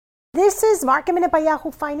This is Market Minute by Yahoo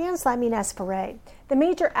Finance. I'm Ines Ferre. The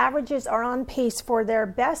major averages are on pace for their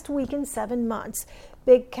best week in 7 months.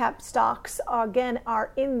 Big cap stocks again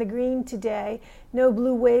are in the green today. No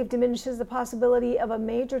blue wave diminishes the possibility of a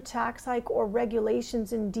major tax hike or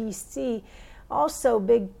regulations in D.C. Also,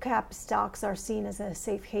 big cap stocks are seen as a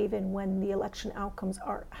safe haven when the election outcomes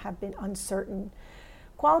have been uncertain.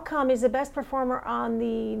 Qualcomm is the best performer on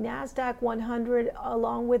the NASDAQ 100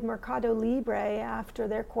 along with Mercado Libre after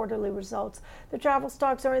their quarterly results. The travel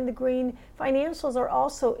stocks are in the green. Financials are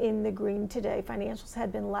also in the green today. Financials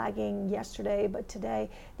had been lagging yesterday, but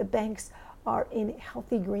today the banks are in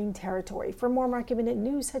healthy green territory. For more Market Minute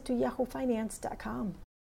news, head to yahoofinance.com.